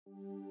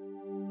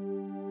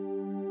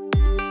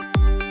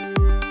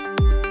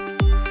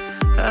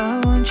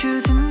want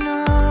you to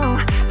know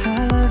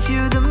I love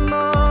you the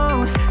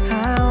most.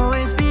 I'll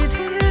always be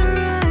there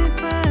right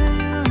by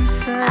your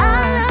side. I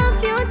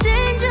love you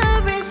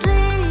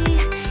dangerously.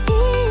 2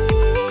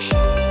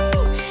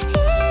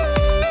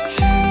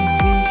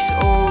 weeks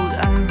old,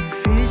 I'm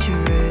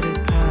refrigerated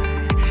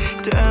pie.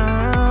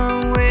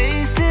 Dumb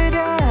ways to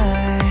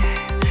die.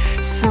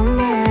 So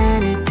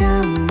many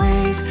dumb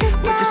ways to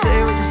What you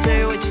say, what you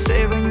say, what you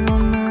say when you're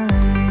on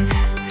mine.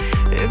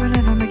 Even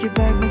if I make it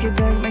back, make it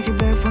back, make it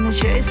back from the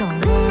chase online.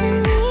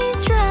 Bleeding me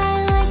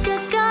dry like a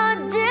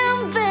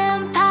goddamn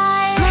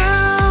vampire.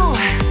 Now,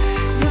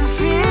 the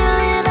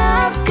feeling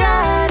I've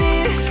got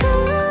is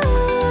Gruesome.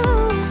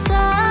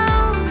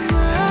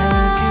 I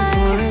love you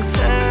for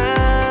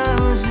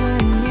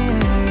 1,000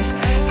 years.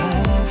 I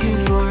love you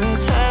for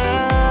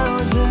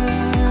 1,000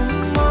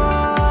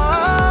 more.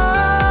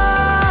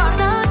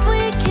 Thought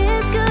we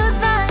kissed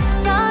goodbye,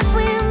 thought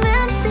we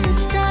meant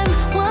this time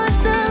was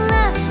the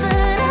last,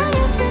 but I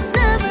guess it's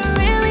never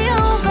really So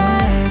over.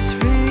 let's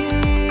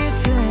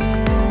pretend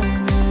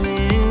a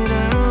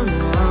little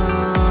longer.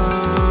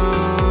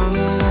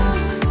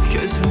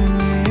 'Cause when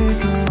we're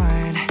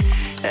gone,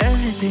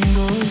 everything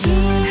goes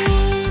on.